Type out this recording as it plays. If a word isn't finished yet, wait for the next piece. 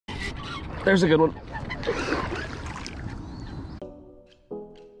There's a good one.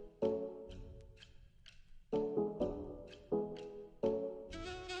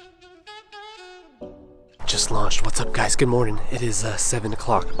 Just launched. What's up, guys? Good morning. It is 7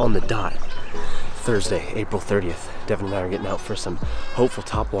 o'clock on the dot. Thursday, April 30th. Devin and I are getting out for some hopeful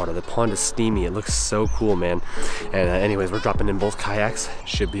topwater. The pond is steamy. It looks so cool, man. And anyways, we're dropping in both kayaks.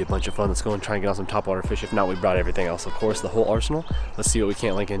 Should be a bunch of fun. Let's go and try and get on some topwater fish. If not, we brought everything else, of course, the whole arsenal. Let's see what we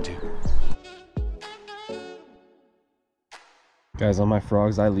can't link into. Guys, on my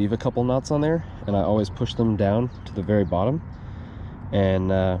frogs, I leave a couple knots on there, and I always push them down to the very bottom.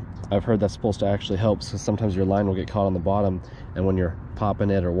 And I've heard that's supposed to actually help, because sometimes your line will get caught on the bottom, and when you're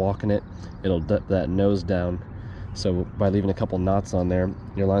popping it or walking it, it'll dip that nose down. So by leaving a couple knots on there,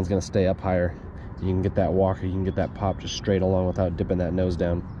 your line's going to stay up higher. You can get that walk, or you can get that pop just straight along without dipping that nose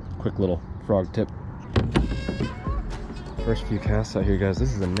down. Quick little frog tip. First few casts out here, guys.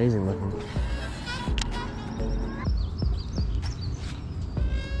 This is amazing looking.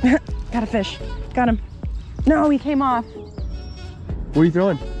 Got a fish. Got him. No, he came off. What are you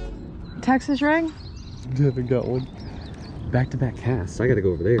throwing? Texas rig? Devin got one. Back-to-back casts. I gotta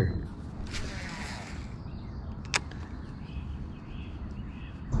go over there.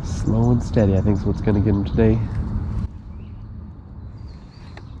 Slow and steady, I think, is what's gonna get him today.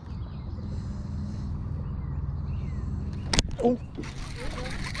 Oh!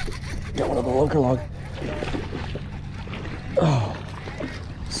 Got one on the Lunker Log. Oh,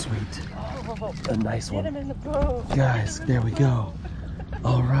 sweet. A nice one. Get him in the boat. Guys, there we go.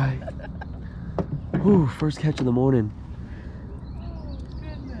 All right. Whew, first catch of the morning.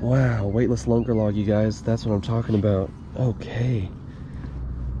 Wow, weightless Lunker Log, you guys. That's what I'm talking about. Okay.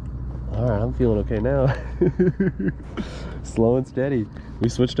 All right, I'm feeling okay now. Slow and steady. We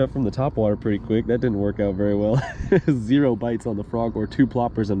switched up from the topwater pretty quick. That didn't work out very well. 0 bites on the frog, or 2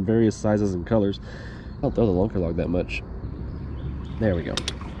 ploppers in various sizes and colors. I don't throw the Lunker Log that much. There we go.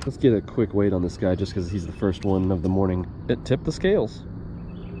 Let's get a quick weight on this guy just because he's the first one of the morning. It tipped the scales.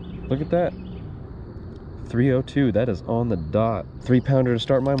 Look at that. 302, that is on the dot. 3-pounder to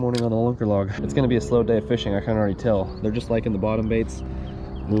start my morning on the Lunker Log. It's gonna be a slow day of fishing, I can already tell. They're just liking the bottom baits,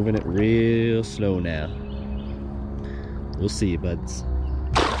 moving it real slow now. We'll see, buds.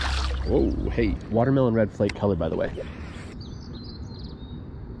 Whoa, hey, watermelon red flake color, by the way.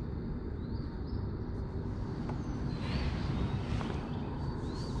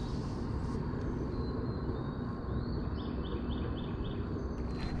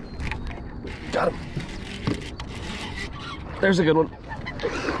 Got him. There's a good one.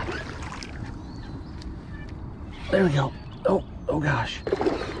 There we go. Oh, oh gosh.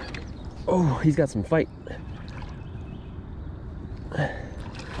 Oh, he's got some fight.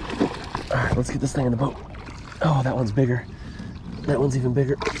 All right, let's get this thing in the boat. Oh, that one's bigger. That one's even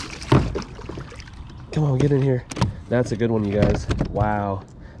bigger. Come on, get in here. That's a good one, you guys. Wow,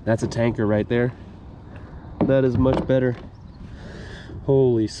 that's a tanker right there. That is much better.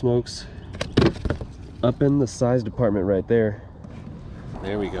 Holy smokes. Up in the size department right there.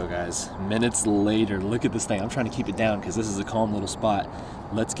 There we go, guys. Minutes later, look at this thing. I'm trying to keep it down because this is a calm little spot.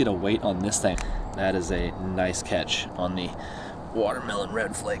 Let's get a weight on this thing. That is a nice catch on the watermelon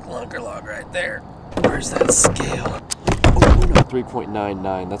red flake Lunker Log right there. Where's that scale? Oh no,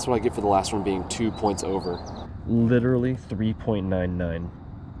 3.99. That's what I get for the last one being 2 points over. Literally 3.99.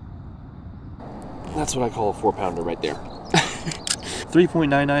 That's what I call a 4-pounder right there.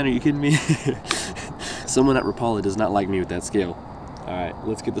 3.99, are you kidding me? Someone at Rapala does not like me with that scale. All right,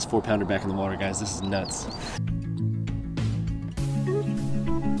 let's get this 4-pounder back in the water, guys. This is nuts.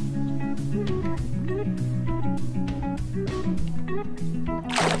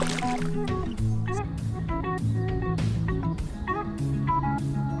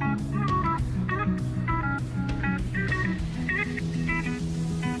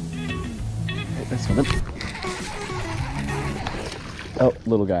 That's one. Oh,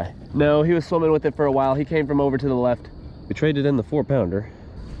 little guy. No, he was swimming with it for a while. He came from over to the left. We traded in the 4-pounder.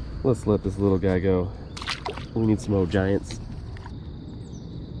 Let's let this little guy go. We need some old giants.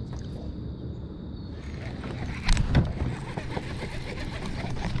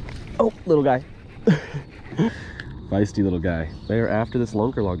 Oh, little guy. Feisty little guy. They are after this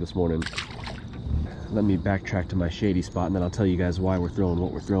Lunker Log this morning. Let me backtrack to my shady spot, and then I'll tell you guys why we're throwing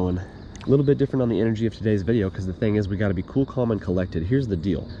what we're throwing. A little bit different on the energy of today's video, because the thing is, we got to be cool, calm, and collected. Here's the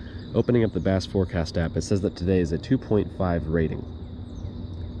deal. Opening up the Bass Forecast app, it says that today is a 2.5 rating.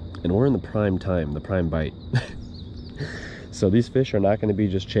 And we're in the prime time, the prime bite. So these fish are not going to be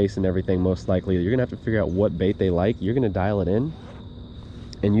just chasing everything, most likely. You're going to have to figure out what bait they like. You're going to dial it in,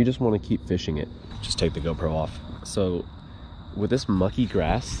 and you just want to keep fishing it. Just take the GoPro off. So with this mucky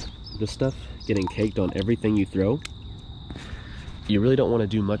grass, this stuff getting caked on everything you throw, you really don't want to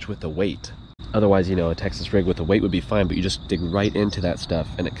do much with the weight. Otherwise, you know, a Texas rig with a weight would be fine, but you just dig right into that stuff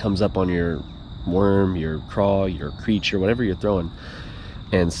and it comes up on your worm, your craw, your creature, whatever you're throwing.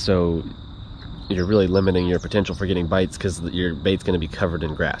 And so you're really limiting your potential for getting bites because your bait's going to be covered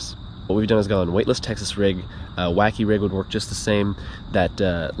in grass. What we've done is gone weightless Texas rig. Wacky rig would work just the same. That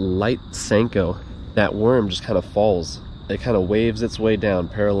light Senko, that worm just kind of falls. It kind of waves its way down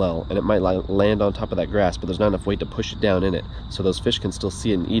parallel, and it might land on top of that grass, but there's not enough weight to push it down in it, so those fish can still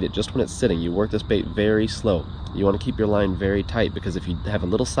see it and eat it just when it's sitting. You work this bait very slow. You want to keep your line very tight, because if you have a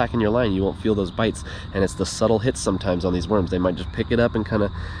little slack in your line, you won't feel those bites. And it's the subtle hits sometimes on these worms. They might just pick it up and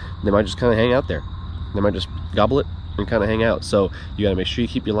they might just kind of hang out there. They might just gobble it and kind of hang out. So you got to make sure you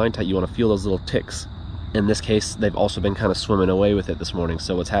keep your line tight. You want to feel those little ticks. In this case, they've also been kind of swimming away with it this morning.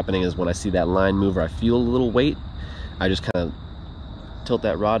 So what's happening is when I see that line move or I feel a little weight, I just kind of tilt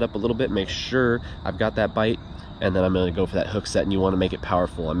that rod up a little bit, make sure I've got that bite, and then I'm going to go for that hook set. And you want to make it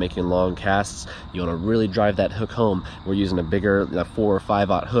powerful. I'm making long casts. You want to really drive that hook home. We're using a bigger 4 or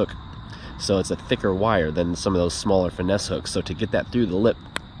 5/0 hook, so it's a thicker wire than some of those smaller finesse hooks. So to get that through the lip,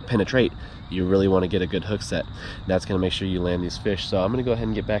 penetrate, you really want to get a good hook set. That's going to make sure you land these fish. So I'm going to go ahead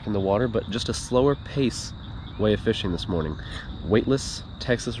and get back in the water, but just a slower pace way of fishing this morning. Weightless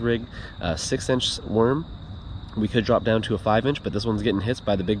Texas rig, 6-inch worm. We could drop down to a 5-inch, but this one's getting hits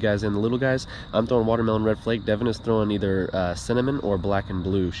by the big guys and the little guys. I'm throwing watermelon red flake. Devin is throwing either cinnamon or black and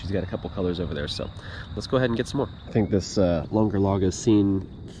blue. She's got a couple colors over there, so let's go ahead and get some more. I think this Lunker Log has seen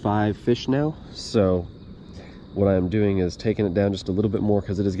 5 fish now, so what I'm doing is taking it down just a little bit more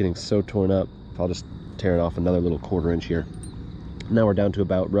because it is getting so torn up. I'll just tear it off another little 1/4 inch here. Now we're down to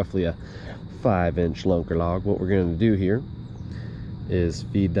about roughly a 5-inch Lunker Log. What we're going to do here is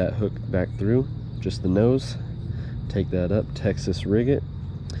feed that hook back through, just the nose. Take that up, Texas rig it.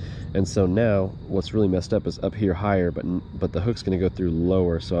 And so now what's really messed up is up here higher, but the hook's going to go through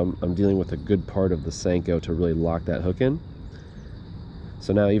lower, so I'm dealing with a good part of the Senko to really lock that hook in.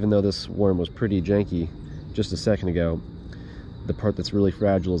 So now, even though this worm was pretty janky just a second ago, the part that's really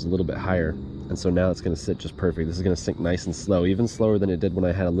fragile is a little bit higher, and so now it's going to sit just perfect. This is going to sink nice and slow, even slower than it did when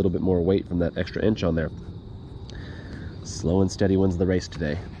I had a little bit more weight from that extra inch on there. Slow and steady wins the race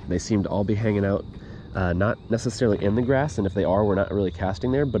today. They seem to all be hanging out not necessarily in the grass, and if they are, we're not really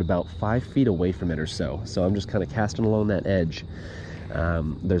casting there, but about 5 feet away from it or so. So I'm just kind of casting along that edge.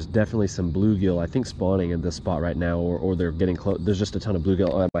 There's definitely some bluegill, I think, spawning in this spot right now, or they're getting close. There's just a ton of bluegill.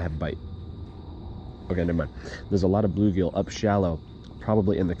 Oh, I might have a bite. Okay, never mind. There's a lot of bluegill up shallow,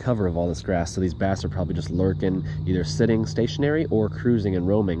 probably in the cover of all this grass, so these bass are probably just lurking, either sitting stationary or cruising and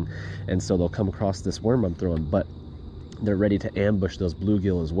roaming, and so they'll come across this worm I'm throwing, but they're ready to ambush those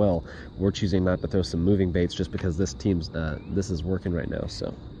bluegill as well. We're choosing not to throw some moving baits just because this is working right now.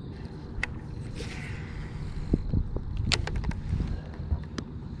 So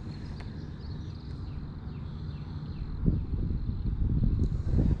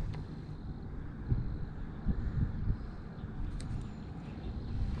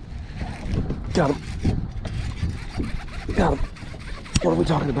got him. Got him. What are we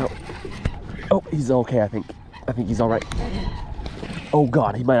talking about? Oh, he's okay, I think. I think he's all right. Oh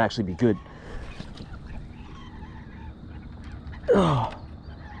God, he might actually be good. Oh.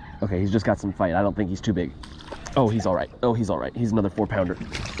 Okay, he's just got some fight. I don't think he's too big. Oh, he's all right. Oh, he's all right. He's another 4-pounder.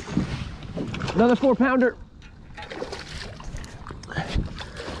 Another 4-pounder. Come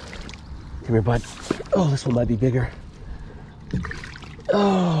here, bud. Oh, this one might be bigger.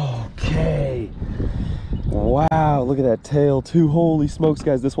 Okay. Wow, look at that tail too. Holy smokes,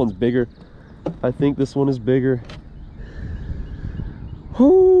 guys, this one's bigger. I think this one is bigger.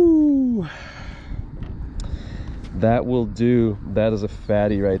 Whoo! That will do. That is a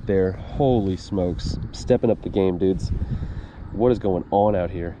fatty right there. Holy smokes. Stepping up the game, dudes. What is going on out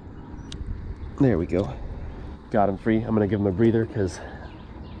here? There we go. Got him free. I'm gonna give him a breather because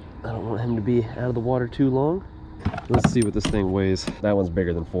I don't want him to be out of the water too long. Let's see what this thing weighs. That one's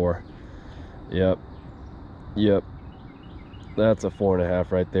bigger than 4. Yep. Yep. That's a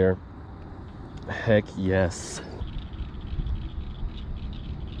 4.5 right there. Heck yes.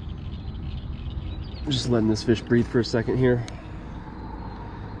 Just letting this fish breathe for a second here.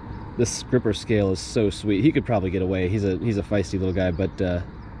 This gripper scale is so sweet. He could probably get away. He's a feisty little guy, but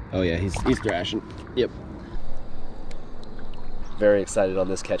oh yeah, he's thrashing. Yep. Very excited on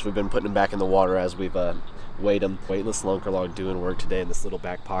this catch. We've been putting him back in the water as we've weighed him. Weightless Lunker Log doing work today in this little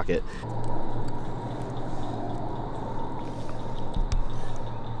back pocket.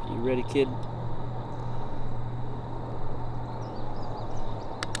 You ready, kid?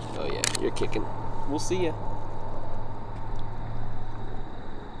 Oh yeah, you're kicking. We'll see ya.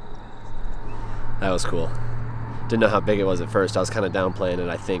 That was cool. Didn't know how big it was at first. I was kind of downplaying it,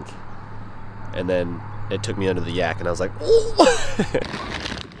 I think. And then it took me under the yak and I was like, oh!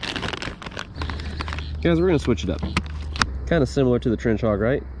 Guys, we're gonna switch it up. Kind of similar to the trench hog,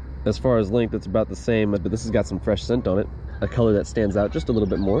 right? As far as length, it's about the same, but this has got some fresh scent on it. A color that stands out just a little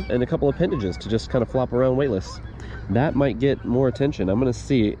bit more, and a couple appendages to just kind of flop around weightless. That might get more attention. I'm gonna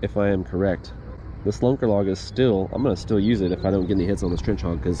see if I am correct. This Lunker Log is still, I'm gonna still use it if I don't get any hits on this trench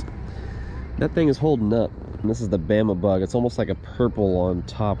hog, because that thing is holding up. And this is the Bama bug. It's almost like a purple on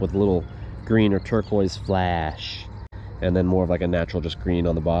top with a little green or turquoise flash, and then more of like a natural just green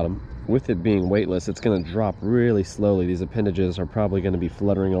on the bottom. With it being weightless, it's going to drop really slowly. These appendages are probably going to be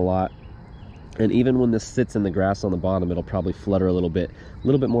fluttering a lot, and even when this sits in the grass on the bottom, it'll probably flutter a little bit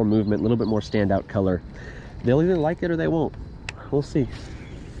more movement, a little bit more standout color. They'll either like it or they won't. We'll see.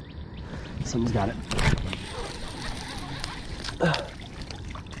 Someone's got it.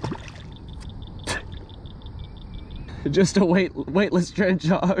 Just a weightless trench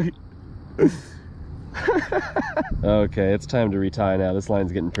hog. Okay, it's time to retie now. This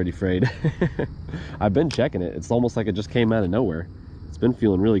line's getting pretty frayed. I've been checking it. It's almost like it just came out of nowhere. It's been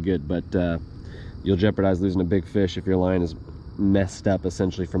feeling really good, but you'll jeopardize losing a big fish if your line is messed up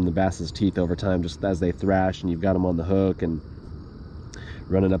essentially from the bass's teeth over time, just as they thrash and you've got them on the hook and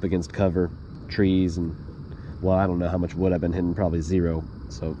running up against cover, trees, and well, I don't know how much wood I've been hitting, probably 0.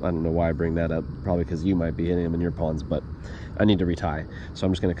 So I don't know why I bring that up, probably because you might be hitting them in your ponds, but I need to retie. So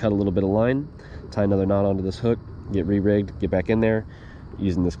I'm just gonna cut a little bit of line, tie another knot onto this hook, get re-rigged, get back in there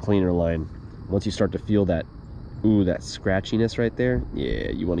using this cleaner line. Once you start to feel that, ooh, that scratchiness right there,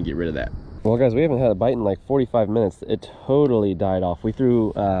 yeah, you wanna get rid of that. Well guys, we haven't had a bite in like 45 minutes. It totally died off. We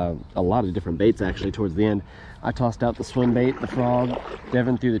threw a lot of different baits actually towards the end. I tossed out the swim bait, the frog.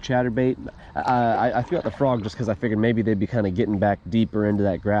 Devin threw the chatterbait. I threw out the frog just because I figured maybe they'd be kind of getting back deeper into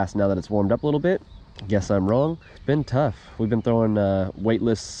that grass now that it's warmed up a little bit. Guess I'm wrong. Been tough. We've been throwing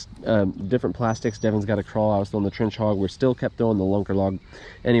weightless, different plastics. Devin's got a crawl. I was throwing the trench hog. We're still kept throwing the Lunker Log.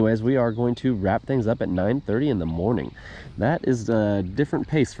 Anyways, we are going to wrap things up at 9:30 in the morning. That is a different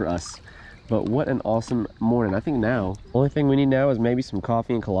pace for us. But what an awesome morning. I think now, only thing we need now is maybe some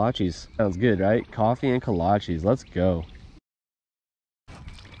coffee and kolaches. Sounds good, right? Coffee and kolaches. Let's go.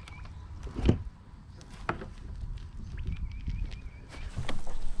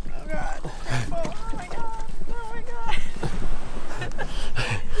 Oh God. Oh my God. Oh my God.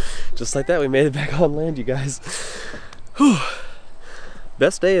 Just like that, we made it back on land, you guys. Whew.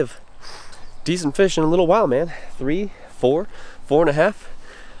 Best day of decent fish in a little while, man. 3, 4, 4.5.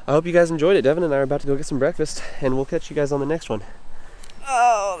 I hope you guys enjoyed it. Devin and I are about to go get some breakfast, and we'll catch you guys on the next one.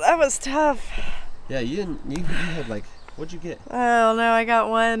 Oh, that was tough. Yeah, you had like, what'd you get? I don't know. I got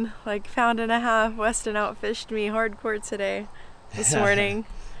one, like, 1.5 pound. Westin outfished me hardcore today, this morning.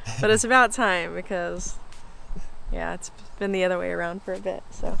 But it's about time because, yeah, it's been the other way around for a bit,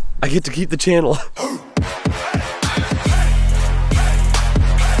 so. I get to keep the channel.